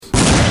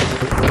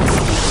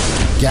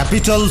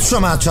Capital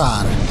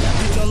Samachar.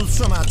 Capital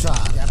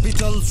Samachar.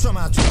 Capital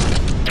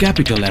Samachar.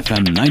 Capital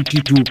FM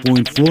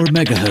 92.4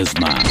 MHz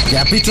मा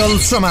Capital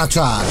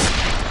Samachar.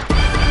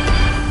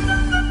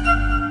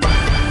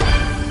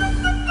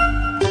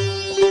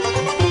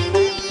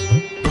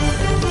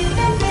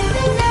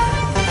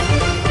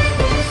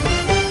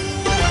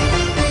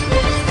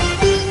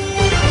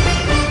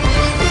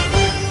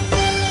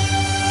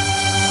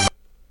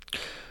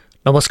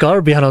 नमस्कार,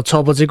 बिहान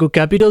 6 बजेको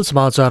क्यापिटल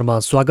समाचारमा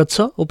स्वागत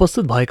छ।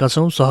 उपस्थित भएका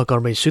छौं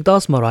सहकर्मी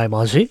सितासमा राय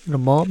माझी र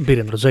म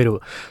वीरेन्द्र जैरो।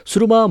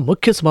 सुरुमा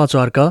मुख्य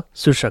समाचारका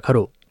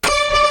शीर्षकहरू।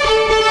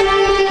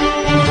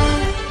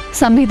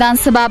 संविधान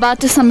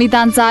सभाबाट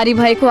संविधान जारी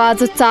भएको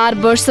आज 4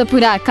 वर्ष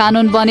पुरा,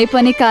 कानून बने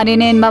पनि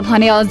कार्यान्वयनमा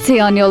भने अझै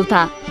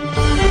अन्योलता।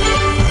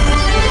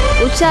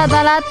 उच्च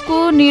अदालतको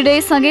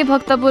निर्णयसँगै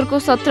भक्तपुरको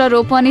 17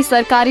 रोपनी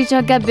सरकारी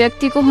जग्गा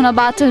व्यक्तिको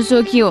हुनबाट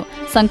जोगियो।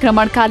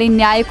 संक्रमणकालीन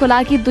न्यायको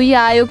लागि 2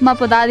 आयोगमा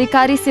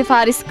पदाधिकारी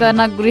सिफारिस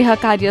गर्न गृह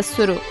कार्य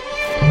सुरु।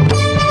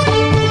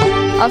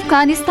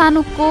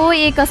 अफगानिस्तानको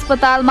एक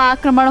अस्पतालमा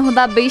आक्रमण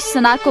हुँदा 20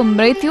 जनाको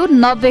मृत्यु,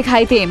 90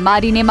 घाइते।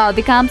 मारिनेमा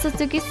अधिकांश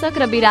चिकित्सक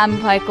र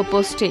बिरामी भएको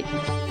पुष्टि।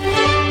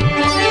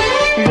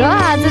 र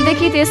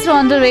आजदेखि तेस्रो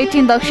अन्डर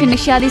 18 दक्षिण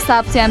एसियाली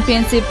साफ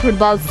च्याम्पियनसिप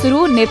फुटबल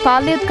सुरु।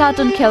 नेपालले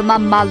उद्घाटन खेलमा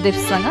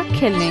मालदिप्ससँग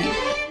खेल्ने।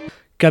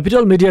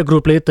 क्यापिटल मिडिया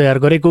ग्रुपले तयार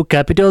गरेको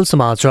क्यापिटल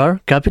समाचार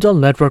क्यापिटल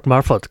नेटवर्क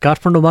मार्फत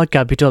काठमाडौँमा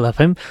क्यापिटल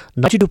एफएम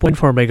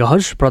 92.4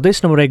 मेगाहर्ज,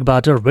 प्रदेश नम्बर 1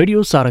 बाट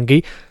रेडियो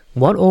सारङ्गी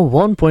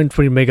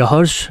 101.3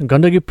 मेगाहर्ज,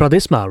 गण्डकी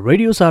प्रदेशमा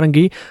रेडियो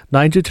सारङ्गी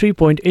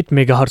 93.8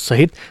 मेगाहर्ज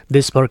सहित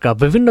देशभरका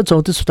विभिन्न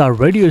 34वटा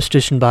रेडियो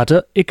स्टेशनबाट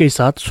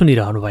एकैसाथ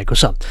सुनिरहनु भएको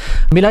छ।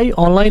 हामीलाई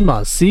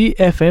अनलाइनमा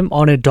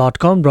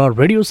cfmonet.com र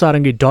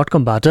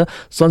radiosaranggi.com बाट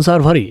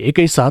संसारभरि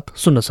एकैसाथ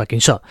सुन्न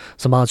सकिन्छ।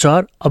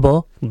 समाचार अब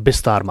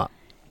विस्तारमा।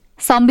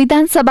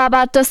 संविधान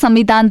सभाबाट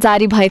संविधान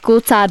जारी भएको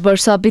 4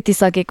 वर्ष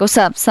बितिसकेको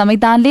छ।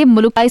 संविधानले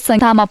मुलुकलाई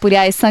संहितामा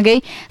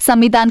पुर्याएसँगै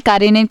संविधान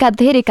कार्यान्वयनका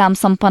धेरै काम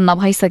सम्पन्न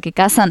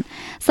भइसकेका छन्।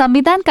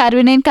 संविधान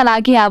कार्यान्वयनका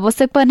लागि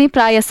आवश्यक पर्ने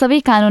प्राय सबै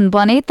कानून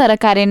बने, तर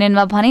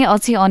कार्यान्वयनमा भने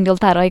अझै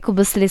अन्योलता रहेको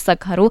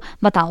विश्लेषकहरू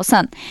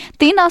बताउँछन्।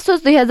 3 असोज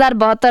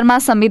 2072 मा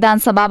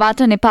संविधान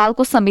सभाबाट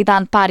नेपालको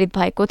संविधान पारित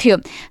भएको थियो।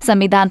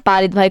 संविधान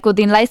पारित भएको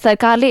दिनलाई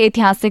सरकारले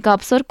ऐतिहासिक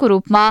अवसरको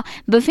रूपमा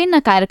विभिन्न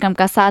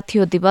कार्यक्रमका साथ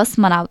यो दिवस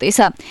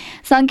मनाउँदैछ।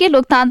 संघीय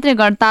लोकतान्त्रिक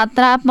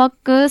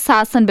गणतन्त्रात्मक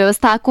शासन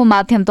व्यवस्थाको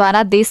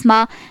माध्यमद्वारा देशमा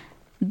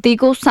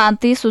दिगो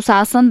शान्ति,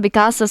 सुशासन,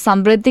 विकास र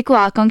समृद्धिको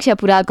आकांक्षा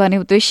पूरा गर्ने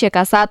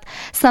उद्देश्यका साथ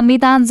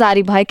संविधान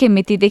जारी भएकै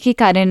मितिदेखि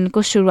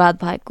कार्यान्वयनको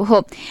सुरुवात भएको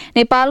हो।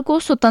 नेपालको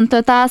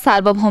स्वतन्त्रता,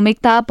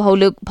 सार्वभौमिकता,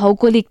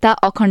 भौगोलिकता,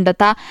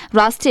 अखण्डता,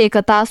 राष्ट्रिय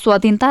एकता,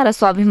 स्वाधीनता र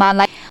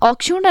स्वाभिमानलाई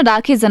अक्षुण्ण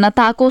राखी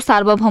जनताको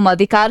सार्वभौम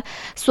अधिकार,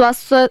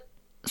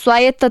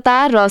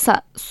 स्वायत्तता र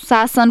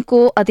शासनको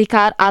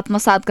अधिकार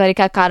आत्मसात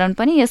गरेका कारण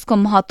पनि यसको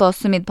महत्व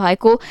असीमित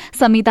भएको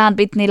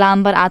संविधानविद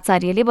नीलाम्बर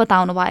आचार्यले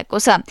बताउनु भएको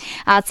छ।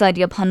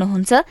 आचार्य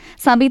भन्नुहुन्छ,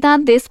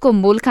 संविधान देशको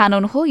मूल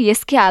कानून हो।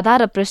 यसकै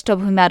आधार र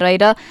पृष्ठभूमिमा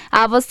रहेर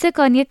आवश्यक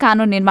अन्य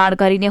कानून निर्माण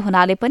गरिने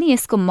हुनाले पनि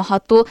यसको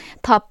महत्व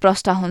थप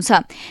प्रष्ट हुन्छ।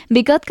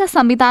 विगतका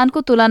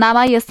संविधानको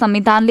तुलनामा यस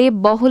संविधानले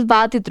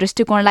बहुलवादी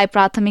दृष्टिकोणलाई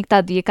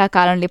प्राथमिकता दिएका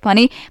कारणले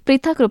पनि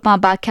पृथक रूपमा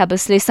व्याख्या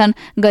विश्लेषण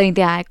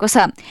गरिँदै आएको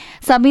छ।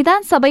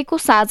 संविधान सबैको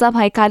साझा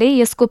भएकाले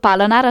यसको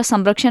पालना र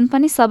संरक्षण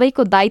पनि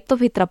सबैको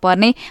दायित्वभित्र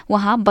पर्ने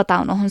उहाँ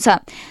बताउनुहुन्छ।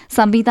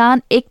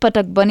 संविधान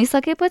एकपटक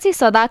बनिसकेपछि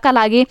सदाका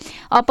लागि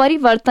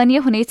अपरिवर्तनीय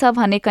हुनेछ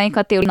भन्ने कहीँ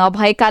कतै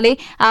नभएकाले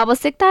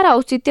आवश्यकता र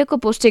औचित्यको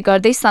पुष्टि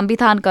गर्दै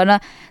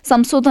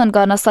संशोधन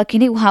गर्न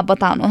सकिने उहाँ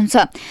बताउनुहुन्छ।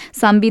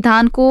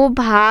 संविधानको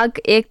भाग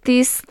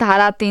 31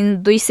 धारा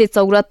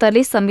 274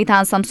 ले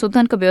संविधान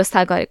संशोधनको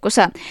व्यवस्था गरेको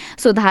छ।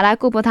 सो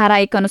धाराको उपधारा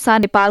 1 अनुसार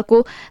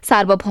नेपालको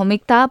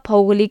सार्वभौमिकता,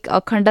 भौगोलिक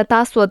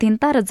अखण्डता,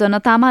 स्वाधीनता र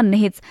जनतामा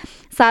निहित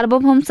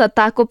सार्वभौम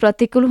सत्ताको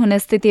प्रतिकूल हुने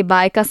स्थिति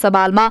बाहेकका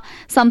सवालमा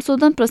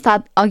संशोधन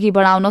प्रस्ताव अघि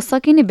बढाउन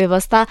सकिने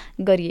व्यवस्था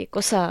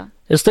गरिएको छ।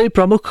 यस्तै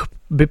प्रमुख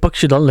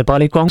विपक्षी दल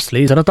नेपाली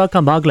कांग्रेसले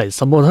जनताका मागलाई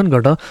सम्बोधन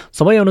गर्न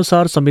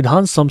समयअनुसार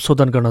संविधान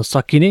संशोधन गर्न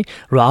सकिने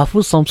र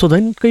आफू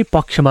संशोधनकै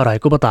पक्षमा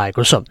रहेको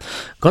बताएको छ।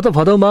 गत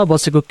भदौमा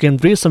बसेको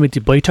केन्द्रीय समिति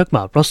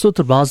बैठकमा प्रस्तुत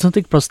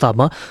राजनैतिक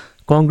प्रस्तावमा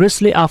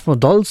कांग्रेसले आफ्नो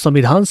दल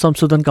संविधान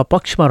संशोधनका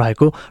पक्षमा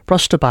रहेको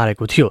प्रश्न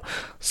पारेको थियो।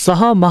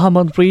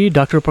 सहमहामन्त्री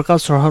डाक्टर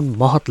प्रकाश शरण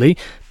महतले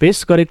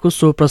पेश गरेको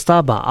सो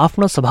प्रस्तावमा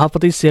आफ्ना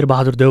सभापति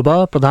शेरबहादुर देउबा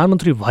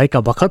प्रधानमन्त्री भएका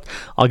बखत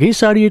अघि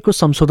सारिएको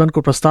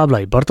संशोधनको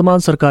प्रस्तावलाई वर्तमान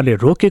सरकारले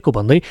रोकेको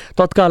भन्दै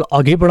तत्काल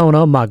अघि बढाउन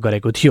माग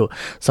गरेको थियो।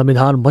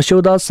 संविधान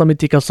मस्यौदा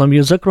समितिका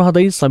संयोजक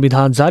रहँदै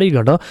संविधान जारी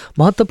गर्न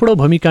महत्वपूर्ण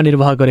भूमिका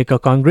निर्वाह गरेका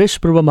कांग्रेस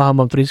पूर्व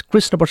महामन्त्री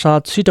कृष्ण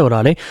प्रसाद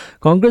सिटौराले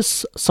कांग्रेस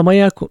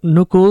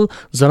समयानुकूल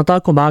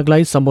जनताको मागलाई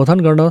सम्बोधन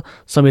गर्न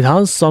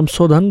संविधान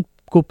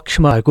संशोधनको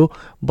पक्षमा रहेको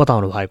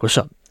बताउनु भएको छ।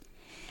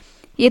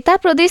 यता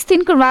प्रदेश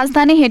 3 को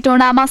राजधानी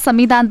हेटौडामा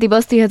संविधान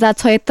दिवस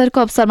 2076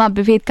 को अवसरमा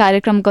विविध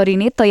कार्यक्रम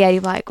गरिने तयारी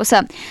भएको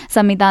छ।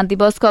 संविधान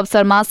दिवसको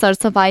अवसरमा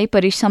सरसफाई,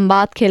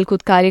 परिसंवाद,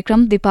 खेलकुद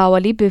कार्यक्रम,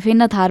 दीपावली,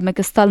 विभिन्न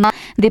धार्मिक स्थलमा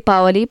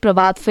दीपावली,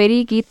 प्रभात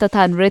फेरी, गीत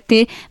तथा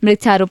नृत्य,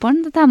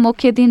 वृक्षारोपण तथा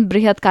मुख्य दिन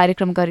बृहत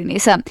कार्यक्रम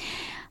गरिनेछ।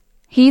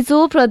 हिजो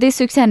प्रदेश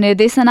शिक्षा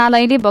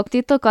निर्देशनालयले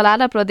वक्तित्व कला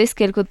र प्रदेश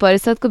खेलकुद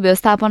परिषदको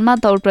व्यवस्थापनमा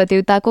दौड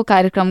प्रतियोगिताको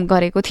कार्यक्रम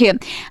गरेको थियो।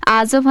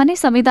 आज भने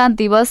संविधान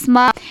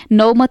दिवसमा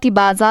नौमती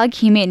बाजा,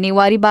 घिमे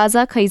नेवारी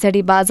बाजा,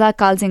 खैजडी बाजा,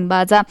 कालजिङ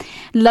बाजा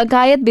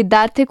लगायत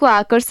विद्यार्थीको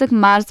आकर्षक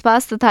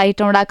मार्चपास्ट तथा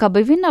हेटौडाका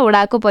विभिन्न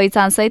वडाको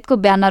पहिचानसहितको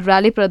ब्यानर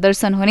र्याली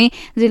प्रदर्शन हुने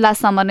जिल्ला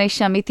समन्वय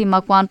समिति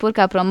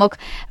मकवानपुरका प्रमुख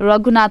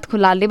रघुनाथ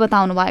खुलालले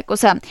बताउनु भएको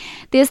छ।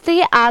 त्यस्तै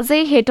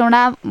आजै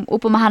हेटौडा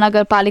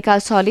उपमहानगरपालिका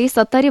 6 ले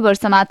 70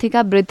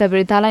 वर्षमाथिका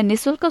वृद्धलाई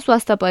निशुल्क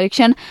स्वास्थ्य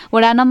परीक्षण,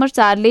 वडा नम्बर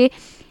 4 ले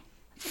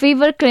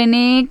फिभर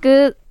क्लिनिक,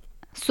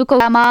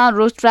 सुकौलामा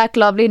रोस्ट्रा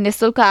क्लबले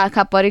निशुल्क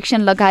आँखा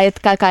परीक्षण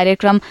लगायतका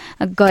कार्यक्रम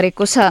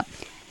गरेको छ।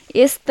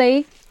 यस्तै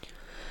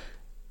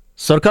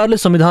सरकारले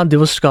संविधान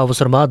दिवसका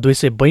अवसरमा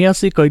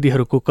 282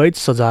 कैदीहरूको कैद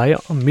सजाय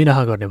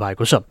मिनाहा गर्ने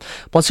भएको छ।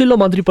 पछिल्लो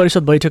मन्त्री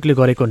परिषद बैठकले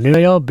गरेको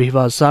निर्णय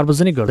बिहिबार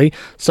सार्वजनिक गर्दै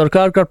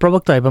सरकारका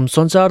प्रवक्ता एवं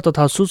सञ्चार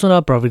तथा सूचना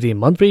प्रविधि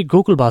मन्त्री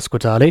गोकुल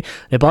बास्कोटाले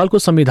नेपालको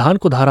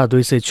संविधानको धारा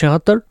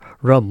 276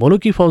 र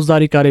मुलुकी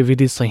फौजदारी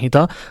कार्यविधि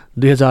संहिता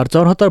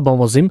 2074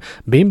 बमोजिम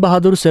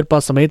भीमबहादुर शेर्पा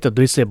समेत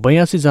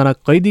 282 जना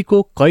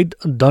कैदीको कैद,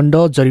 दण्ड,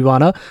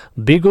 जरिवाना,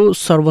 बेगो,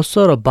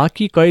 सर्वस्व र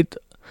बाँकी कैद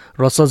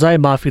र सजाय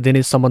माफी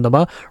दिने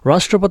सम्बन्धमा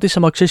राष्ट्रपति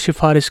समक्ष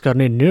सिफारिस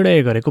गर्ने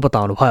निर्णय गरेको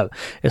बताउनुभयो।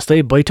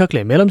 यस्तै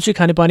बैठकले मेलम्ची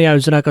खानेपानी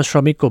आयोजनाका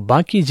श्रमिकको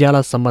बाँकी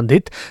ज्याला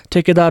सम्बन्धित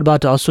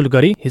ठेकेदारबाट असुल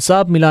गरी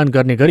हिसाब मिलान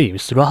गर्ने गरी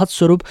राहत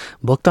स्वरूप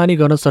भुक्तानी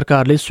गर्न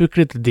सरकारले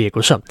स्वीकृति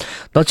दिएको छ।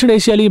 दक्षिण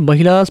एसियाली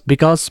महिला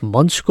विकास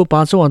मञ्चको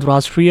 5औं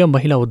अन्तर्राष्ट्रिय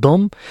महिला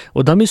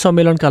उद्यमी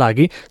सम्मेलनका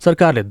लागि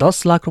सरकारले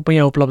 10 लाख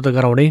रुपैयाँ उपलब्ध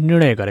गराउने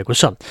निर्णय गरेको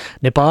छ।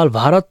 नेपाल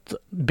भारत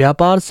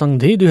व्यापार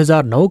सन्धि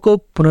 2009 को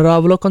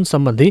पुनरावलोकन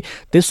सम्बन्धी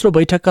तेस्रो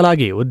बैठकका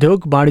लागि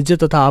उद्योग, वाणिज्य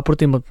तथा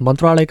आपूर्ति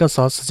मन्त्रालयका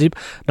सहसचिव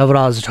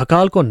नवराज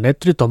ढकालको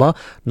नेतृत्वमा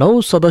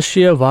 9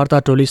 सदस्यीय वार्ता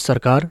टोली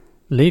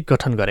सरकारले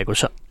गठन गरेको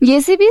छ।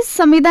 यसैबीच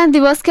संविधान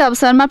दिवसका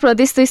अवसरमा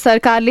प्रदेश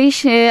सरकारले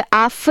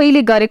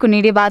आफैले गरेको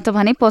निर्णयबाट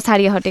भने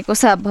पछाडि हटेको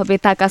छ।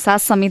 भव्यताका साथ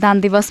संविधान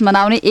दिवस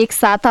मनाउने एक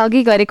साता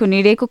अघि गरेको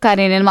निर्णयको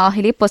कार्यान्वयनमा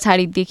अहिले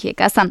पछाडि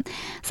देखिएका छन्।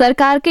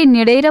 सरकारकै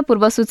निर्णय र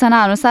पूर्व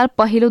सूचना अनुसार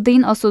पहिलो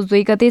दिन असोज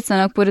 2 गते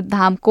जनकपुर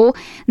धामको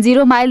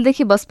 0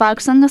 माइलदेखि बस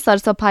पार्कसँग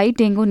सरसफाई,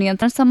 डेंगू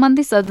नियन्त्रण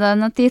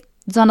सम्बन्धी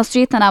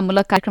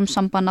जनचेतनामूलक कार्यक्रम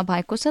सम्पन्न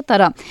भएको छ।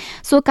 तर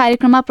सो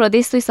कार्यक्रममा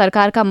प्रदेश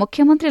सरकारका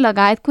मुख्यमन्त्री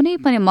लगायत कुनै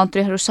पनि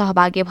मन्त्रीहरू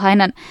सहभागी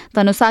भएनन्।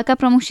 धनुषाका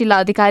प्रमुख जिल्ला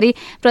अधिकारी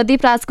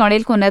प्रदीप राज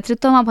कणेलको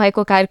नेतृत्वमा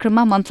भएको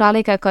कार्यक्रममा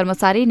मन्त्रालयका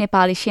कर्मचारी,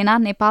 नेपाली सेना,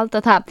 नेपाल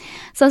तथा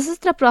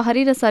सशस्त्र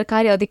प्रहरी र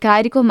सरकारी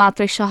अधिकारीको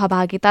मात्रै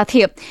सहभागिता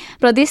थियो।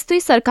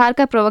 प्रदेश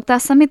सरकारका प्रवक्ता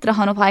समेत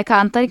रहनुभएका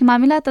आन्तरिक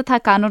मामिला तथा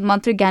कानून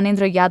मन्त्री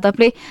ज्ञानेन्द्र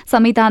यादवले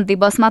संविधान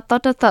दिवसमा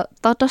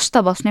तटस्थ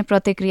बस्ने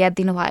प्रतिक्रिया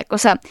दिनुभएको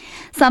छ।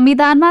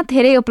 संविधानमा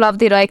धेरै उपलब्धि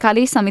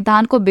रहेकाले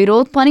संविधानको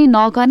विरोध पनि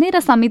नगर्ने र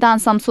संविधान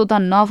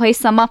संशोधन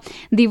नभएसम्म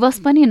दिवस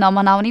पनि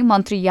नमनाउने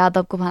मन्त्री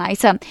यादवको भनाइ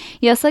छ।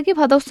 यसअघि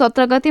भदौ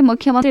 17 गते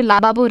मुख्यमन्त्री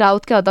लालबाबु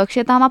राउतका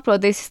अध्यक्षतामा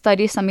प्रदेश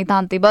स्तरीय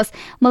संविधान दिवस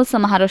मूल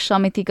समारोह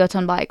समिति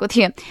गठन भएको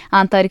थियो।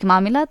 आन्तरिक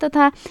मामिला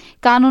तथा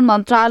कानून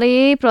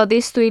मन्त्रालय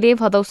प्रदेश 2 ले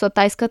भदौ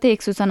 27 गते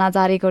एक सूचना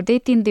जारी गर्दै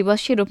 3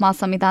 दिवसीय रूपमा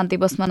संविधान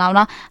दिवस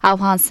मनाउन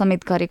आह्वान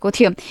समेत गरेको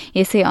थियो।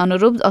 यसै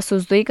अनुरूप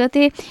असोज 2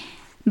 गते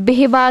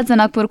बिहिबार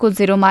जनकपुरको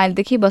 0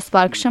 माइलदेखि बस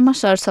पार्कसम्म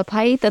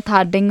सरसफाई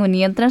तथा डेंगू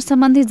नियन्त्रण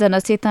सम्बन्धी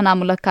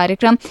जनचेतनामूलक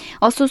कार्यक्रम,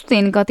 असोज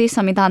 3 गते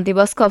संविधान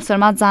दिवसको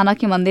अवसरमा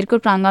जानकी मन्दिरको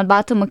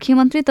प्राङ्गणबाट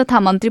मुख्यमन्त्री तथा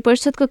मन्त्री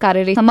परिषदको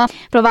कार्यालयसम्म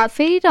प्रभात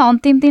फेरी र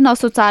अन्तिम दिन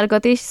असोज 4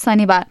 गते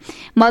शनिबार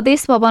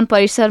मधेस भवन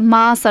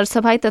परिसरमा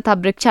सरसफाई तथा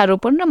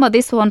वृक्षारोपण र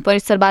मधेस भवन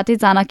परिसरबाट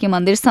जानकी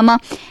मन्दिरसम्म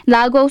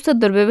लागू औषध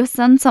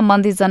दुर्व्यसन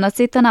सम्बन्धी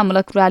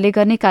जनचेतनामूलक र्याली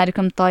गर्ने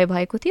कार्यक्रम तय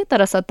भएको थियो।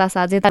 तर सत्ता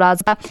साझेदार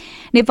राजपा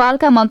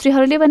नेपालका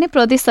मन्त्रीहरूले भने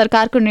प्रदेश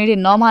सरकार निर्णय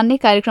नमान्ने,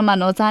 कार्यक्रममा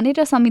नजाने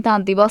र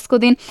संविधान दिवसको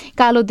दिन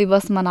कालो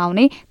दिवस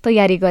मनाउने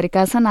तयारी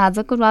गरेका छन्।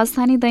 आजको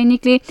राजधानी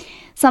दैनिकले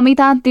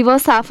संविधान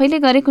दिवस आफैले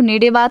गरेको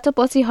निर्णयबाट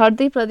पछि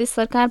हट्दै प्रदेश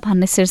सरकार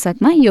भन्ने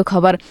शीर्षकमा यो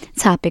खबर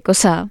छापेको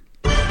छ।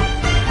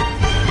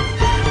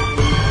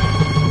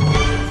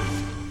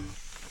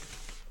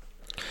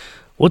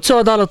 उच्च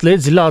अदालतले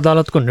जिल्ला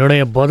अदालतको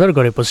निर्णय बदर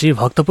गरेपछि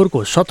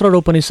भक्तपुरको 17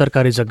 रोपनी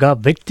सरकारी जग्गा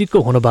व्यक्तिको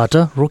हुनबाट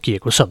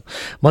रोकिएको छ।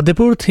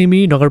 मध्यपुर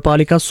थिमी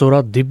नगरपालिका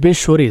 16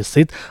 दिव्येश्वरी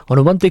स्थित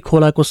हनुमन्ती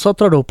खोलाको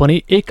 17 रोपनी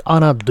 1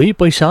 आना 2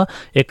 पैसा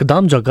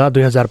एकदाम जग्गा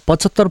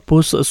 2075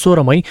 पुस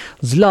 16 मई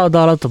जिल्ला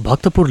अदालत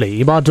भक्तपुरले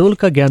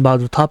इमाडोलका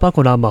ज्ञानबहादुर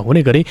थापाको नाममा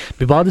हुने गरी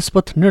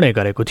विवादास्पद निर्णय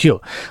गरेको थियो।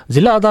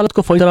 जिल्ला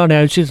अदालतको फैसला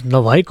न्यायोचित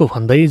नभएको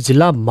भन्दै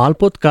जिल्ला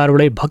मालपोत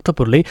कार्यालय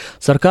भक्तपुरले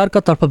सरकारका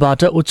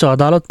तर्फबाट उच्च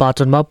अदालत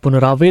पाटनमा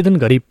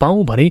पुनरावेदन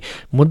पाऊँ भनी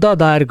मुद्दा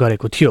दायर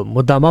गरेको थियो।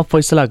 मुद्दामा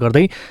फैसला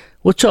गर्दै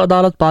उच्च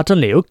अदालत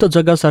पाटनले उक्त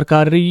जग्गा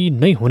सरकारी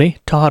नै हुने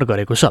ठहर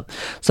गरेको छ।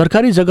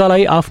 सरकारी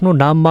जग्गालाई आफ्नो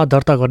नाममा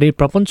दर्ता गर्ने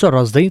प्रपञ्च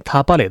रच्दै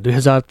थापाले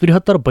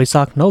 2073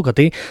 वैशाख 9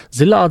 गते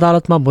जिल्ला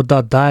अदालतमा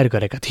मुद्दा दायर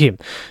गरेका थिए।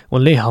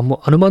 उनले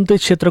हनुमन्ती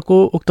क्षेत्रको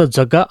उक्त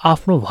जग्गा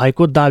आफ्नो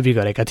भएको दावी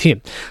गरेका थिए।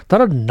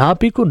 तर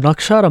नापीको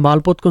नक्सा र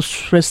मालपोतको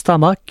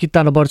श्रेष्ठतामा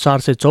किता नम्बर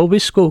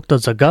 424 को उक्त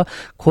जग्गा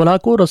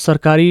खोलाको र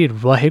सरकारी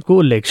रहेको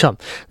उल्लेख छ।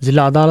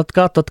 जिल्ला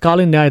अदालतका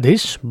तत्कालीन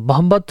न्यायाधीश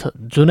मोहम्मद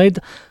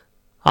जुनैद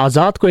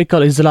आजादको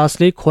एकल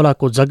इजलासले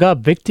खोलाको जग्गा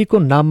व्यक्तिको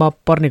नाममा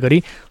पर्ने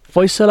गरी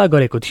फैसला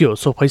गरेको थियो।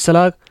 सो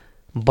फैसला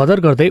बदर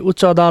गर्दै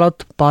उच्च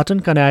अदालत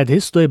पाटनका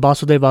न्यायाधीश द्वय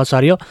वासुदेव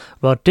आचार्य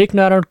र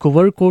टेकनारायण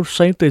कुँवरको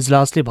संयुक्त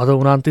इजलासले भदौ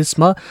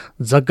 29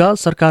 जग्गा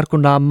सरकारको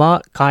नाममा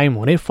कायम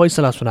हुने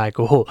फैसला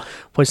सुनाएको हो।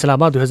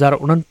 फैसलामा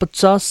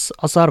 2049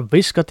 असार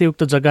 20 गते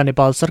उक्त जग्गा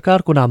नेपाल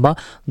सरकारको नाममा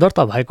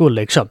दर्ता भएको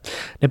उल्लेख छ।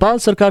 नेपाल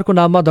सरकारको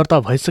नाममा दर्ता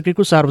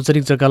भइसकेको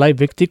सार्वजनिक जग्गालाई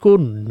व्यक्तिको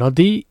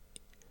नदी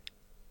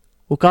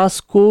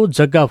उकासको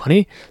जग्गा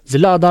भने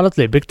जिल्ला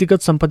अदालतले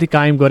व्यक्तिगत सम्पत्ति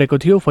कायम गरेको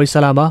थियो।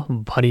 फैसलामा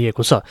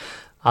भनिएको छ,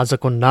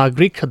 आजको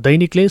नागरिक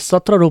दैनिकले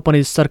 17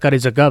 रोपनी सरकारी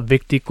जग्गा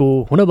व्यक्तिको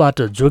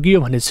हुनबाट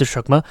जोगियो भन्ने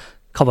शीर्षकमा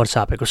खबर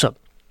छापेको छ।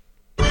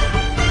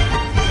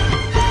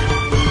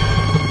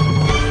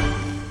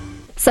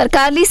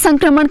 सरकारले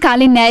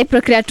संक्रमणकालीन न्याय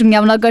प्रक्रिया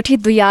टुङ्ग्याउन गठित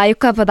 2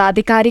 आयोगका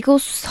पदाधिकारीको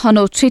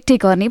छनौट छिट्टै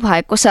गर्ने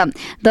भएको छ।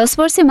 10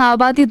 वर्षे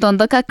माओवादी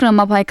द्वन्द्वका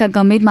क्रममा भएका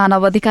गम्भीर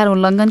मानवाधिकार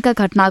उल्लङ्घनका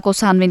घटनाको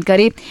छानबिन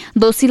गरी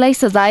दोषीलाई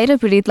सजाय र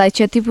पीडितलाई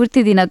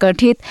क्षतिपूर्ति दिन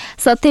गठित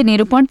सत्य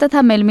निरूपण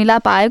तथा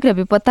मेलमिलाप आयोग र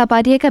बेपत्ता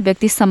पारिएका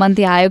व्यक्ति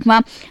सम्बन्धी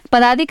आयोगमा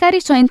पदाधिकारी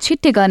चयन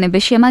छिट्टै गर्ने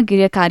विषयमा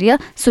गृह कार्य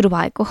सुरु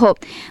भएको हो।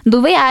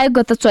 दुवै आयोग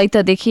गत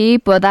चैतदेखि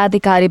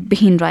पदाधिकारी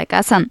विहीन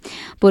रहेका छन्।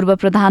 पूर्व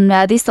प्रधान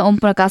न्यायाधीश ओम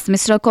प्रकाश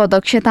मिश्रको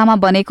अध्यक्षतामा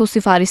बनेको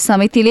सिफारिस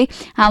समितिले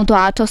आउँदो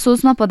 8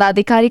 असोजमा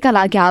पदाधिकारीका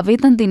लागि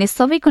आवेदन दिने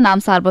सबैको नाम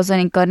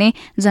सार्वजनिक गर्ने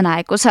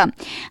जनाएको छ।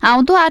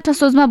 आउँदो 8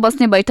 असोजमा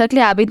बस्ने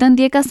बैठकले आवेदन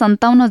दिएका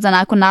 57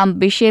 जनाको नाम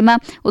विषयमा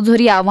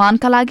उजुरी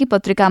आह्वानका लागि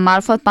पत्रिका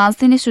मार्फत 5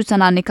 दिने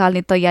सूचना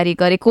निकाल्ने तयारी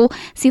गरेको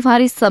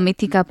सिफारिस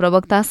समितिका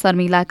प्रवक्ता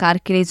शर्मिला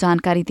कार्कीले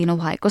जानकारी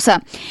दिनुभएको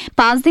छ।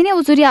 5 दिने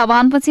उजुरी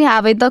आह्वानपछि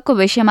आवेदकको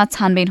विषयमा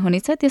छानबिन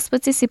हुनेछ।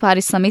 त्यसपछि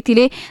सिफारिस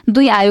समितिले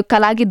 2 आयोगका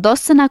लागि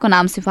 10 जनाको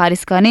नाम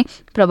सिफारिस गर्ने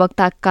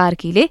प्रवक्ता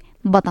कार्कीले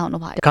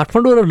बताउनुभयो।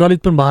 काठमाडौँ र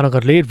ललितपुर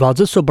महानगरले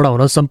राजस्व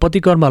बढाउन सम्पत्ति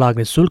करमा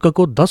लाग्ने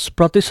शुल्कको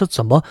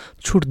 10%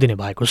 छुट दिने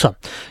भएको छ।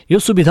 यो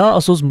सुविधा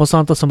असोज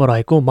मसान्तसम्म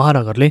रहेको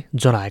महानगरले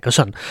जनाएका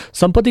छन्।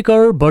 सम्पत्ति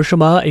कर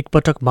वर्षमा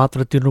एकपटक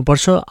मात्र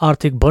तिर्नुपर्छ।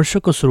 आर्थिक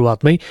वर्षको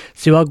सुरुवातमै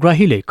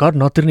सेवाग्राहीले कर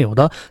नतिर्ने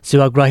हुँदा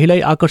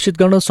सेवाग्राहीलाई आकर्षित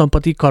गर्न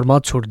सम्पत्ति करमा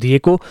छुट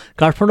दिएको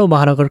काठमाडौँ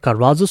महानगरका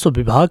राजस्व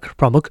विभाग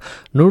प्रमुख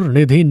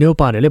नूरनिधि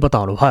न्यौपानेले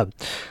बताउनुभयो।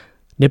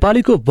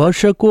 नेपालीको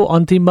वर्षको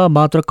अन्तिममा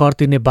मात्र कर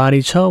तिर्ने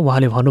बानी छ।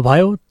 उहाँले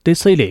भन्नुभयो,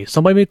 त्यसैले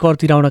समयमै कर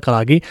तिराउनका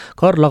लागि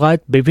कर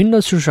लगायत विभिन्न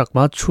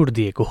शीर्षकमा छुट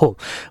दिएको हो।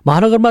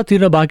 महानगरमा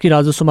तिर्न बाँकी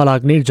राजस्वमा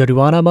लाग्ने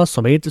जरिवानामा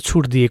समेत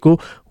छुट दिएको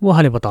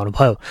उहाँले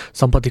बताउनुभयो।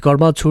 सम्पत्ति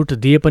करमा छुट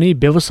दिए पनि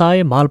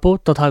व्यवसाय, मालपो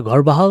तथा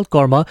घरबहाल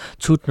करमा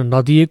छुट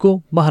नदिएको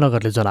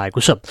महानगरले जनाएको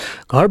छ।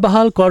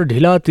 घरबहाल कर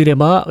ढिला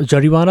तिरेमा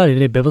जरिवाना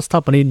लिने व्यवस्था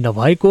पनि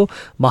नभएको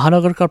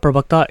महानगरका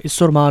प्रवक्ता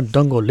ईश्वरमान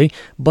डङ्गोलले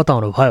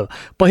बताउनुभयो।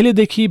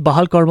 पहिलेदेखि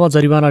बहाल करमा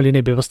जरिवाना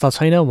लिने व्यवस्था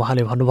छैन।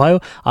 उहाँले भन्नुभयो,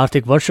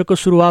 आर्थिक वर्षको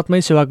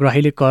सुरुवातमै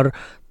सेवाग्राहीले कर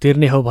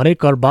तिर्ने हो भने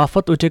कर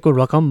बाफत उठेको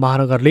रकम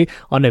महानगरले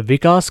अन्य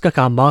विकासका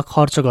काममा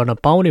खर्च गर्न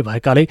पाउने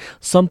भएकाले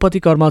सम्पत्ति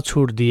करमा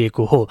छुट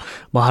दिएको हो।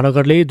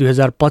 महानगरले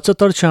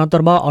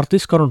 2075-76 मा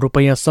 38 करोड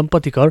रुपैयाँ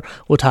सम्पत्ति कर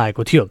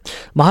उठाएको थियो।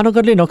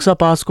 महानगरले नक्सा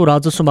पासको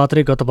राजस्व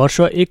मात्रै गत वर्ष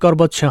 1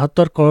 अर्ब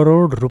 76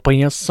 करोड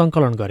रुपैयाँ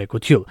सङ्कलन गरेको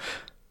थियो।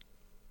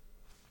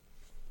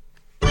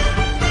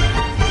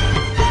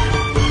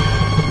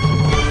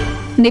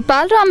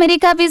 नेपाल र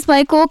अमेरिका बीच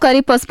भएको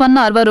करिब 55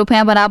 अर्ब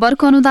रुपियाँ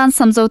बराबरको अनुदान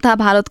सम्झौता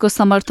भारतको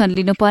समर्थन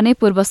लिनुपर्ने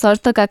पूर्व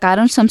शर्तका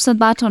कारण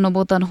संसदबाट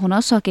अनुमोदन हुन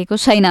सकेको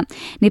छैन।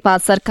 नेपाल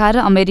सरकार र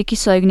अमेरिकी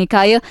सहयोग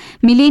निकाय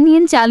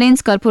मिलेनियम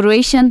च्यालेन्ज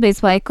कर्पोरेसन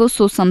बीच भएको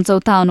सो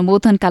सम्झौता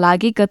अनुमोदनका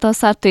लागि गत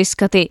 23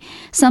 गते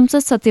संसद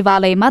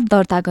सचिवालयमा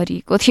दर्ता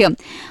गरिएको थियो।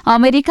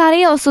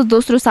 अमेरिकाले असोज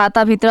दोस्रो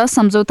साताभित्र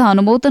सम्झौता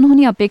अनुमोदन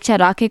हुने अपेक्षा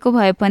राखेको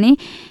भए पनि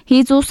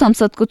हिजो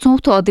संसदको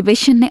चौथो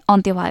अधिवेशन नै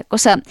अन्त्य भएको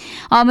छ।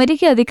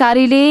 अमेरिकी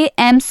अधिकारीले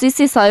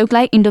एमसीसी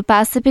सहयोगलाई इन्डो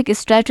पेसिफिक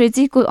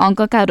स्ट्राटेजीको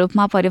अङ्कका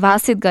रूपमा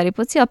परिभाषित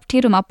गरेपछि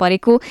अप्ठ्यारोमा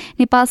परेको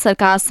नेपाल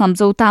सरकार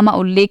सम्झौतामा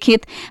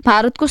उल्लेखित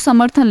भारतको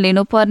समर्थन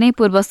लिनुपर्ने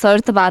पूर्व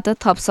शर्तबाट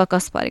थप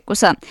सकस परेको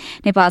छ।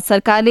 नेपाल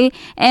सरकारले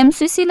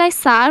एमसीसीलाई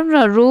सार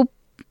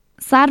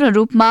र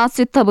रूपमा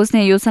चित्त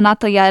बुझ्ने योजना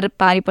तयार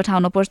पारी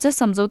पठाउनुपर्छ।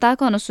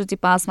 सम्झौताको अनुसूची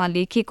 5 मा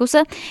लेखिएको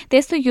छ,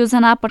 त्यस्तो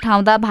योजना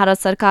पठाउँदा भारत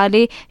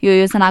सरकारले यो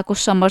योजनाको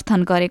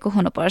समर्थन गरेको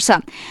हुनुपर्छ।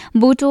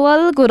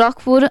 बुटवल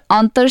गोरखपुर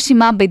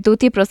अन्तरसीमा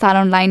विद्युतीय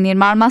प्रसारण लाइन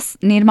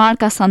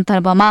निर्माणका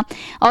सन्दर्भमा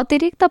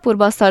अतिरिक्त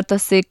पूर्व शर्त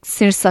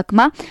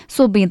शीर्षकमा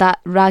सुविधा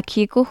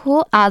राखिएको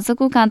हो।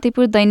 आजको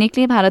कान्तिपुर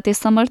दैनिकले भारतीय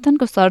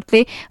समर्थनको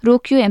शर्तले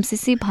रोकियो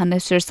एमसीसी भन्ने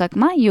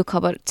शीर्षकमा यो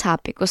खबर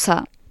छापेको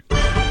छ।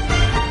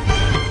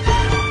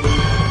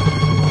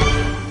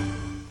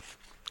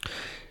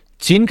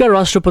 चीनका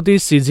राष्ट्रपति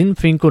सी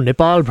जिनपिङको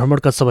नेपाल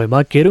भ्रमणका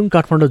समयमा केरुङ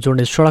काठमाडौँ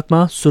जोड्ने सडकमा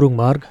सुरुङ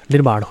मार्ग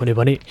निर्माण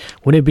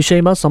हुने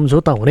विषयमा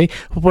सम्झौता हुने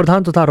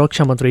उपप्रधान तथा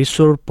रक्षा मन्त्री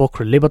ईश्वर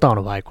पोखरेलले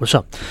बताउनु भएको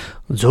छ।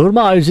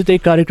 झोरमा आयोजित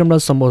एक कार्यक्रमलाई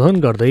सम्बोधन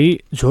गर्दै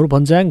झोर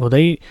भन्ज्याङ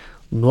हुँदै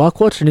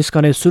नुवाकोट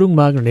निस्कने सुरुङ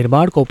मार्ग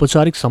निर्माणको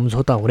औपचारिक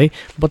सम्झौता हुने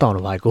बताउनु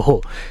भएको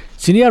हो।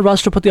 चिनिया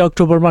राष्ट्रपति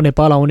अक्टोबरमा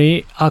नेपाल आउने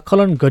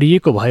आकलन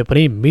गरिएको भए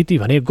पनि मिति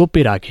भने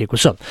गोप्य राखिएको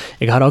छ।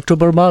 11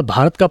 अक्टोबरमा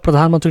भारतका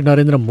प्रधानमन्त्री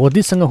नरेन्द्र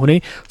मोदीसँग हुने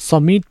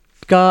समिट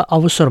दिवसका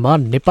अवसरमा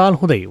नेपाल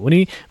हुँदै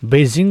उनी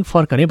बेजिङ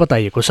फर्कने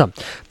बताइएको छ।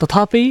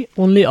 तथापि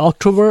उनले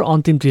अक्टोबर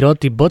अन्तिमतिर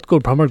तिब्बतको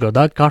भ्रमण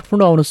गर्दा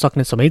काठमाडौँ आउन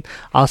सक्ने समेत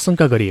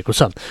आशंका गरिएको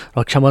छ।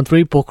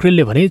 रक्षामन्त्री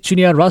पोखरेलले भने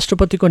चिनिया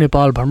राष्ट्रपतिको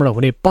नेपाल भ्रमण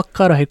हुने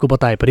पक्का रहेको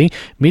बताए पनि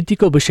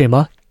मितिको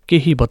विषयमा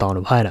केही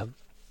बताउनु भएन।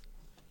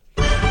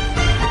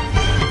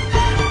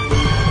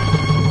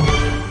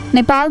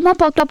 नेपालमा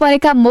पक्रा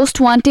परेका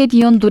मोस्ट वान्टेड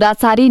यौन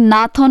दुराचारी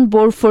नाथन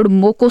बोर्डफोर्ड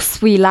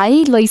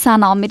मोकोस्वीलाई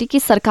लैजान अमेरिकी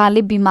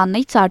सरकारले विमान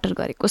नै चार्टर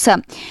गरेको छ।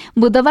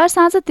 बुधबार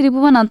साँझ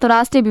त्रिभुवन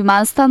अन्तर्राष्ट्रिय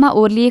विमानस्थलमा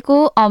ओर्लिएको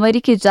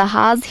अमेरिकी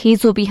जहाज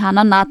हिजो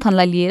बिहान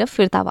नाथनलाई लिएर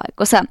फिर्ता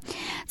भएको छ।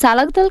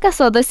 चालक दलका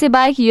सदस्य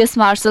बाहेक युएस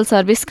मार्शल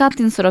सर्भिसका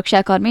 3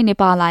 सुरक्षाकर्मी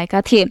नेपाल आएका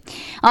थिए।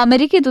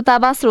 अमेरिकी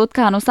दूतावास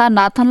स्रोतका अनुसार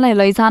नाथनलाई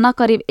लैजान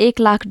करिब $1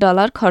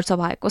 लाख खर्च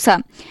भएको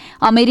छ।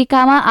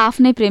 अमेरिकामा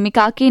आफ्नै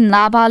प्रेमिकाकी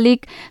नाबालिग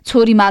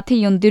छोरीमाथि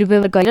यौन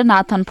दुर्व्यवहार गरेर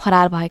नाथन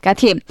फरार भएका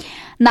थिए।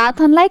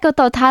 नाथनलाई गत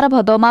 18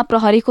 भदौमा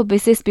प्रहरीको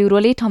विशेष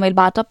ब्युरोले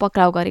ठमेलबाट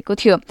पक्राउ गरेको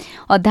थियो।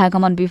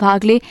 अध्यागमन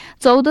विभागले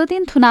 14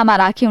 दिन थुनामा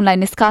राखी उनलाई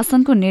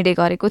निष्कासनको निर्णय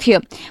गरेको थियो।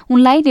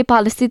 उनलाई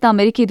नेपालस्थित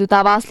अमेरिकी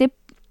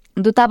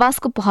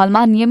दूतावासको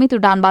पहलमा नियमित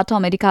उडानबाट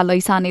अमेरिका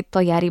लैजाने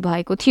तयारी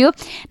भएको थियो।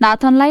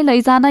 नाथनलाई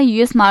लैजान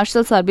युएस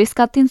मार्शल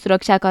सर्भिसका 3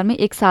 सुरक्षाकर्मी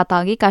एक साता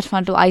अघि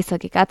काठमाडौँ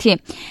आइसकेका थिए।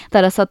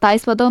 तर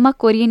 27 भदौमा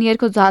कोरियन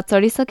एयरको जहाज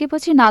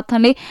चढिसकेपछि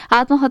नाथनले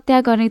आत्महत्या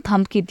गर्ने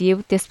धम्की दिए।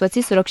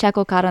 त्यसपछि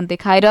सुरक्षाको कारण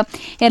देखाएर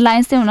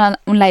एयरलाइन्सले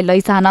उनलाई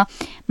लैजान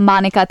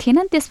मानेका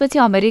थिएनन्। त्यसपछि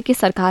अमेरिकी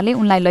सरकारले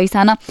उनलाई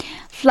लैजान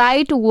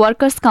फ्लाइट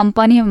वर्कर्स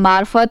कम्पनी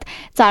मार्फत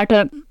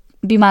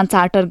विमान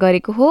चार्टर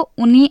गरेको हो।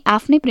 उनी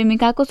आफ्नै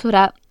प्रेमिकाको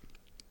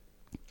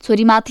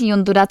छोरीमाथि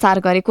यौन दुराचार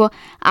गरेको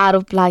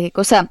आरोप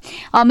लागेको छ।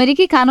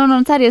 अमेरिकी कानून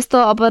अनुसार यस्तो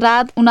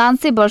अपराध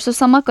 79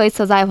 वर्षसम्म कैद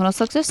सजाय हुन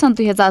सक्छ। सन्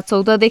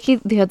 2014 देखि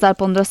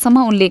 2015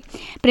 सम्म उनले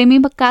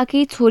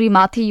प्रेमिकाकी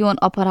छोरीमाथि यौन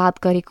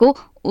अपराध गरेको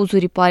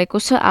उजुरी परेको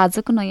छ।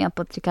 आजको नयाँ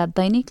पत्रिका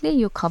दैनिकले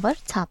यो खबर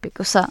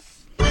छापेको छ।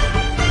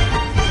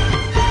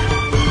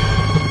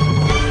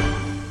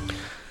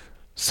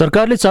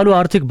 सरकारले चालू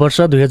आर्थिक वर्ष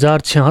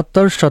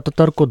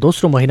 2076-77 को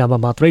दोस्रो महिनामा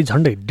मात्रै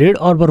झण्डै 1.5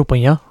 अर्ब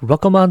रुपैयाँ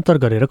रकमान्तर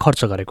गरेर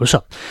खर्च गरेको छ।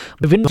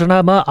 विभिन्न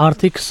घटनामा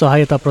आर्थिक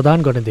सहायता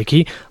प्रदान गर्नेदेखि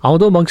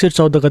आउँदो मङ्सिर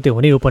 14 गते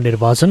हुने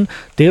उपनिर्वाचन,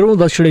 13औं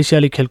दक्षिण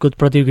एसियाली खेलकुद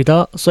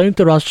प्रतियोगिता,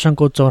 संयुक्त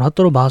राष्ट्रसङ्घको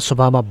 74औं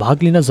महासभामा भाग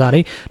लिन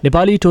जाने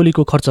नेपाली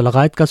टोलीको खर्च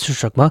लगायतका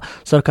शीर्षकमा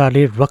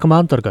सरकारले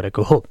रकमान्तर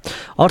गरेको हो।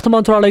 अर्थ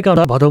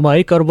मन्त्रालयका भदौमा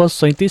 1 अर्ब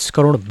 37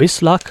 करोड 20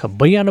 लाख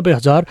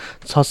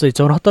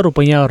 92,674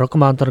 रुपैयाँ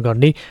रकमान्तर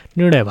गर्ने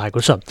निर्णय भएको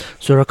छ।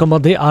 सो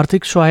रकममध्ये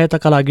आर्थिक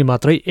सहायताका लागि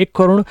मात्रै 1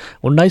 करोड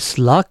 19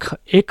 लाख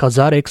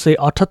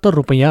 1,178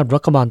 रुपैयाँ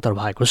रकमान्तर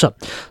भएको छ।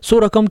 सो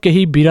रकम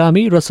केही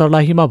बिरामी र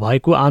सर्लाहीमा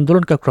भएको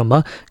आन्दोलनका क्रममा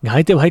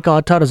घाइते भएका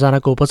 18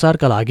 जनाको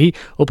उपचारका लागि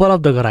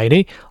उपलब्ध गराइने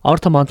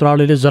अर्थ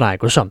मन्त्रालयले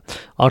जनाएको छ।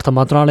 अर्थ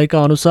मन्त्रालयका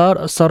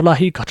अनुसार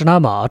सर्लाही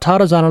घटनामा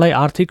 18 जनालाई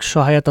आर्थिक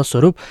सहायता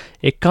स्वरूप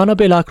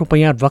 91 लाख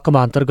रुपैयाँ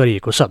रकमान्तर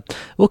गरिएको छ।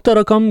 उक्त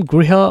रकम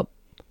गृह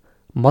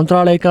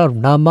मन्त्रालयका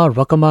नाममा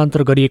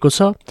रकमान्तर गरिएको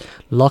छ।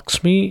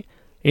 लक्ष्मी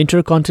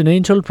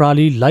इन्टरकन्टिनेन्टल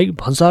प्रालीलाई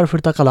भन्सार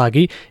फिर्ताका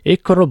लागि 1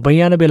 करोड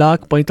 92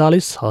 लाख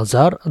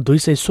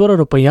 45,216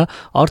 रुपैयाँ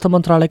अर्थ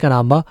मन्त्रालयका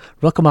नाममा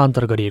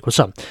रकमान्तर गरिएको छ।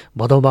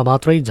 भदौमा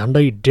मात्रै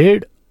झण्डै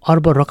 1.5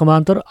 अर्ब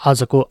रकमान्तर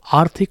आजको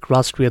आर्थिक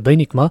राष्ट्रिय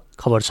दैनिकमा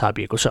खबर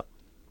छापिएको छ।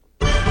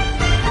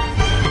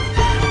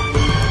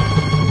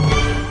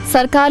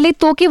 सरकारले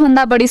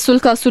तोकेभन्दा बढी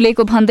शुल्क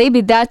असुलेको भन्दै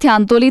विद्यार्थी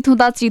आन्दोलित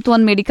हुँदा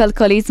चितवन मेडिकल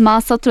कलेजमा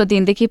 17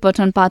 दिनदेखि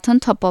पठन पाठन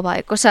ठप्प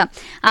भएको छ।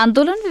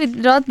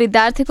 आन्दोलनरत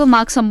विद्यार्थीको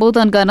माग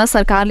सम्बोधन गर्न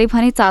सरकारले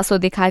भने चासो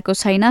देखाएको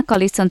छैन।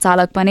 कलेज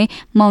सञ्चालक पनि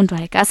मौन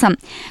रहेका छन्।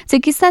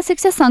 चिकित्सा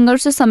शिक्षा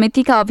संघर्ष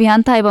समितिका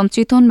अभियन्ता एवं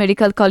चितवन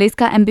मेडिकल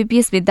कलेजका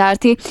एमबीबीएस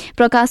विद्यार्थी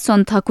प्रकाश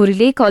चन्द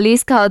ठकुरीले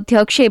कलेजका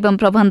अध्यक्ष एवं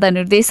प्रबन्ध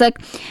निर्देशक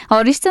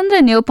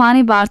हरिशचन्द्र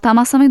नेउपाने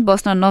वार्तामा समेत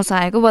बस्न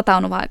नचाहेको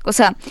बताउनु भएको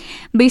छ।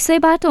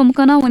 विषयबाट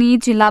उम्कन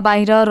उनी जिल्ला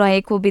बाहिर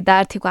रहेको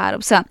विद्यार्थीको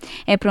आरोप छ।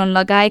 एप्रोन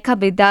लगाएका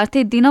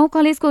विद्यार्थी दिनौ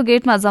कलेजको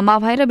गेटमा जम्मा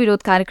भएर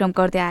विरोध कार्यक्रम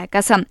गर्दै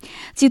आएका छन्।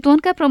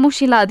 चितवनका प्रमुख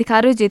जिल्ला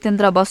अधिकारी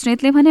जितेन्द्र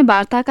बस्नेतले भने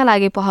वार्ताका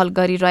लागि पहल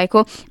गरिरहेको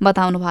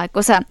बताउनु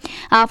भएको छ।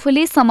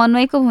 आफूले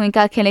समन्वयको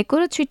भूमिका खेलेको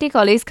र छिट्टै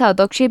कलेजका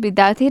अध्यक्ष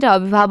विद्यार्थी र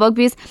अभिभावक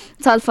बीच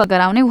छलफल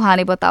गराउने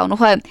उहाँले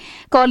बताउनुभयो।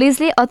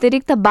 कलेजले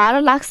अतिरिक्त 12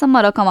 लाखसम्म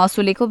रकम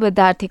असुलेको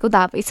विद्यार्थीको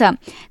दावी छ।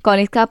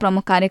 कलेजका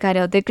प्रमुख कार्यकारी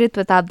अधिकृत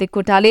प्रताप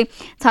देवकोटाले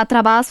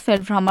छात्रावास,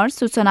 फिल्ड भ्रमण,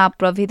 सूचना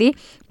प्रविधि,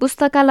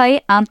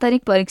 पुस्तकालय,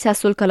 आन्तरिक परीक्षा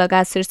शुल्क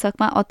लगायत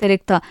शीर्षकमा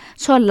अतिरिक्त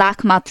 6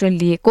 लाख मात्र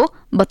लिएको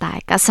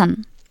बताएका छन्।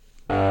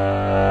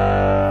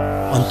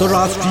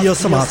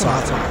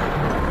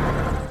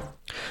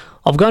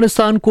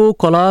 अफगानिस्तानको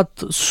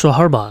कलात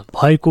शहरमा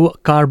भएको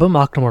कार बम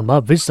आक्रमणमा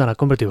 20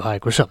 जनाको मृत्यु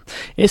भएको छ।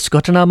 यस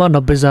घटनामा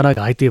 90 जना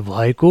घाइते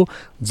भएको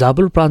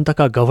जाबुल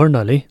प्रान्तका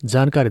गभर्नरले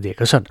जानकारी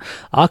दिएका छन्।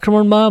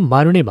 आक्रमणमा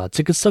मारिनेमा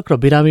चिकित्सक र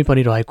बिरामी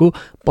पनि रहेको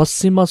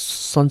पश्चिमा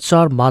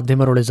सञ्चार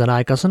माध्यमहरूले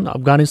जनाएका छन्।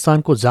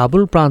 अफगानिस्तानको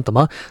जाबुल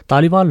प्रान्तमा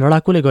तालिबान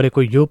लडाकुले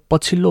गरेको यो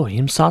पछिल्लो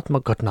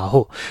हिंसात्मक घटना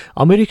हो।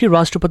 अमेरिकी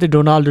राष्ट्रपति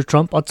डोनाल्ड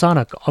ट्रम्प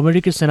अचानक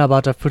अमेरिकी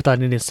सेनाबाट फिर्ता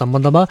लिने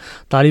सम्बन्धमा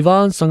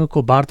तालिबानसँगको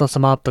वार्ता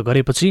समाप्त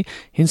गरेपछि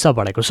हिंसा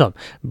बढेको छ।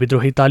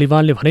 विद्रोही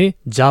तालिबानले भने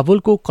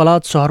जाबुलको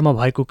कलात शहरमा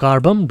भएको कार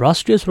बम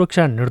राष्ट्रिय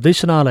सुरक्षा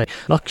निर्देशनालय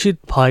लक्षित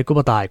भएको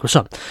बताएको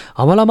छ।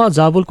 हमलामा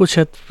जाबुलको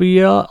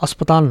क्षेत्रीय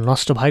अस्पताल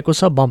नष्ट भएको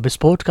छ।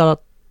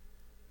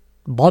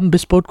 बम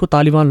विस्फोटको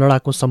तालिबान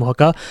लडाकु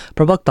समूहका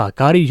प्रवक्ता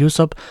कारी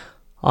युसुफ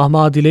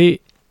अहमदीले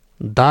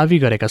दावी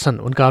गरेका छन्।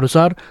 उनका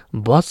अनुसार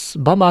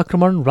बम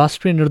आक्रमण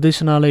राष्ट्रिय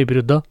निर्देशनालय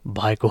विरुद्ध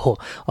भएको हो।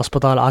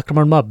 अस्पताल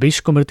आक्रमणमा 20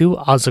 को मृत्यु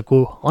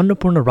आजको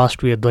अन्नपूर्ण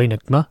राष्ट्रिय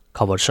दैनिकमा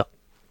खबर छ।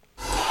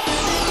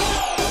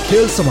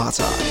 खेल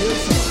समाचार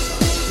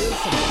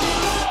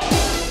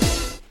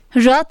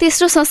र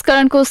तेस्रो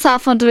संस्करणको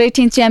साफ अन्डर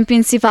 18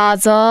 च्याम्पियनसिप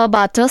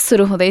आजबाट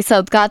सुरु हुँदैछ।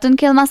 उद्घाटन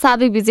खेलमा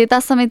साबिक विजेता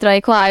समेत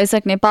रहेको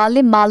आयोजक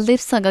नेपालले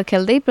मालदिवसँग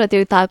खेल्दै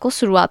प्रतियोगिताको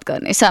सुरुवात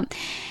गर्नेछ।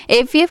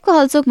 एफिएफको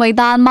हलचोक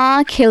मैदानमा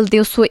खेल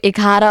दिउँसो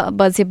 11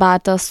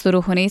 बजेबाट सुरु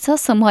हुनेछ।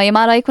 समूह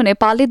एमा रहेको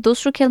नेपालले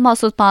दोस्रो खेलमा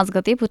असोज 5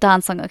 गते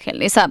भुटानसँग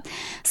खेल्नेछ।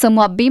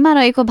 समूह बीमा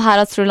रहेको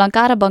भारत,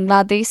 श्रीलङ्का र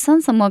बंगलादेश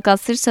छन्। समूहका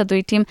शीर्ष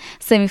 2 टिम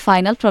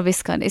सेमिफाइनल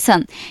प्रवेश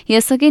गर्नेछन्।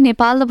 यसअघि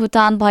नेपाल र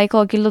भुटान भएको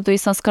अघिल्लो 2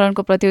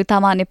 संस्करणको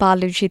प्रतियोगितामा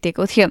नेपालले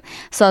जितेको थियो।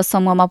 सहज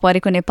समूहमा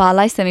परेको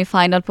नेपाललाई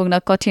सेमिफाइनल पुग्न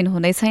कठिन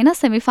हुने छैन।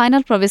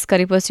 सेमिफाइनल प्रवेश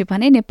गरेपछि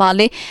भने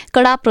नेपालले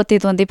कडा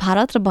प्रतिद्वन्दी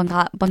भारत र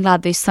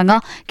बंगलादेशसँग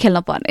खेल्न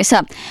पर्नेछ।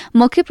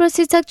 मुख्य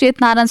प्रशिक्षक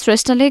चेतनारायण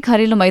श्रेष्ठले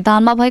घरेलु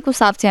मैदानमा भएको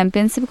साफ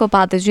च्याम्पियनसिपको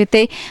उपाधि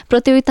जित्दै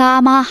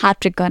प्रतियोगितामा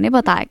ह्याट्रिक गर्ने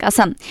बताएका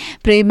छन्।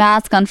 प्री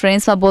म्याच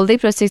कन्फरेन्समा बोल्दै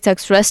प्रशिक्षक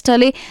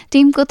श्रेष्ठले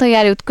टिमको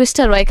तयारी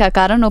उत्कृष्ट रहेका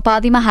कारण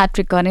उपाधिमा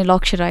ह्याट्रिक गर्ने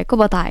लक्ष्य रहेको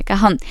बताएका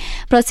हुन्।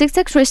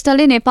 प्रशिक्षक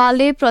श्रेष्ठले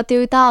नेपालले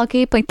प्रतियोगिता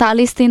अघि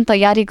 45 दिन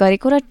तयारी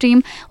गरेको र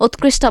टिम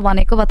उत्कृष्ट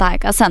बनेको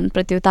बताएका छन्।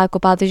 प्रतियोगिताको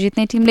उपाधि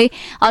जित्ने टिमले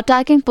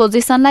अट्याकिङ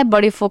पोजिसनलाई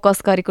बढी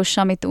फोकस गरेको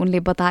समेत उनले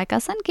बताएका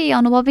छन्। केही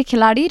अनुभवी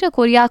खेलाडी र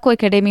कोरियाको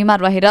एकाडेमीमा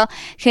रहेर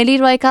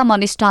खेलिरहेका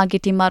मनिष टागी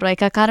टिममा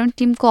रहेका कारण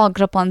टिमको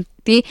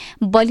अग्रपन्थी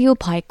बलियो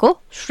भएको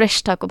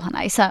श्रेष्ठको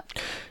भनाइ छ।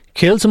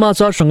 खेल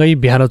समाचारसँगै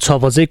बिहान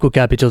 6 बजेको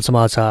क्यापिटल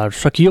समाचार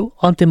सकियो।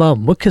 अन्त्यमा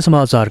मुख्य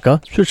समाचारका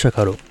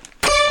शीर्षकहरू।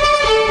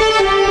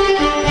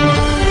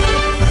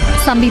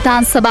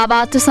 संविधान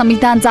सभाबाट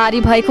संविधान जारी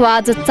भएको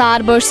आज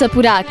 4 वर्ष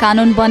पूरा।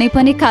 कानून बने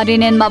पनि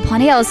कार्यान्वयनमा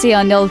भने अझै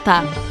अन्यलता।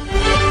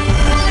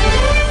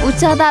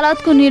 उच्च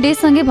अदालतको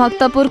निर्णयसँगै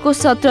भक्तपुरको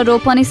सत्र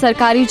रोपनी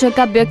सरकारी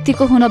जग्गा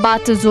व्यक्तिको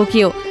हुनबाट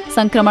जोगियो।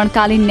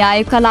 संक्रमणकालीन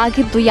न्यायका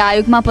लागि 2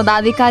 आयोगमा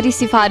पदाधिकारी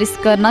सिफारिस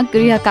गर्न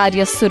गृह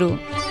कार्य सुरु।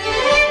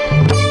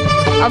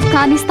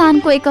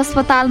 अफगानिस्तानको एक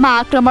अस्पतालमा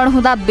आक्रमण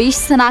हुँदा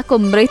 20 जनाको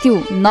मृत्यु,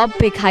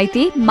 90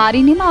 घाइते।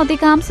 मारिनेमा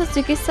अधिकांश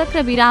चिकित्सक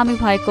र बिरामी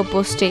भएको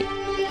पुष्टि।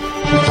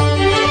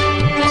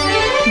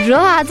 र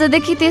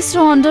आजदेखि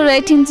तेस्रो अन्डर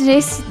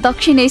 18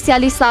 दक्षिण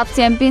एसियाली साफ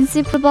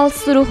च्याम्पियनसिप फुटबल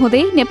सुरु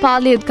हुँदै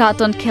नेपालले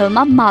उद्घाटन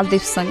खेलमा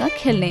मालदिवसँग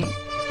खेल्ने।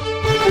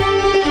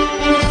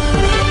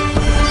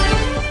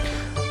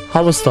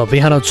 हवस् त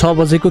बिहान 6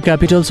 बजेको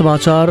क्यापिटल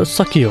समाचार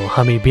सकियो।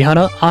 हामी बिहान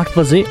 8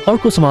 बजे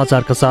अर्को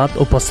समाचारका साथ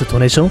उपस्थित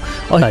हुनेछौँ।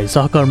 अहिले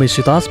सहकर्मी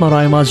सितासमा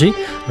रायमाझी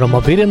र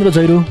म वीरेन्द्र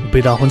जैरू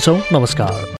बिदा हुन्छौँ। नमस्कार।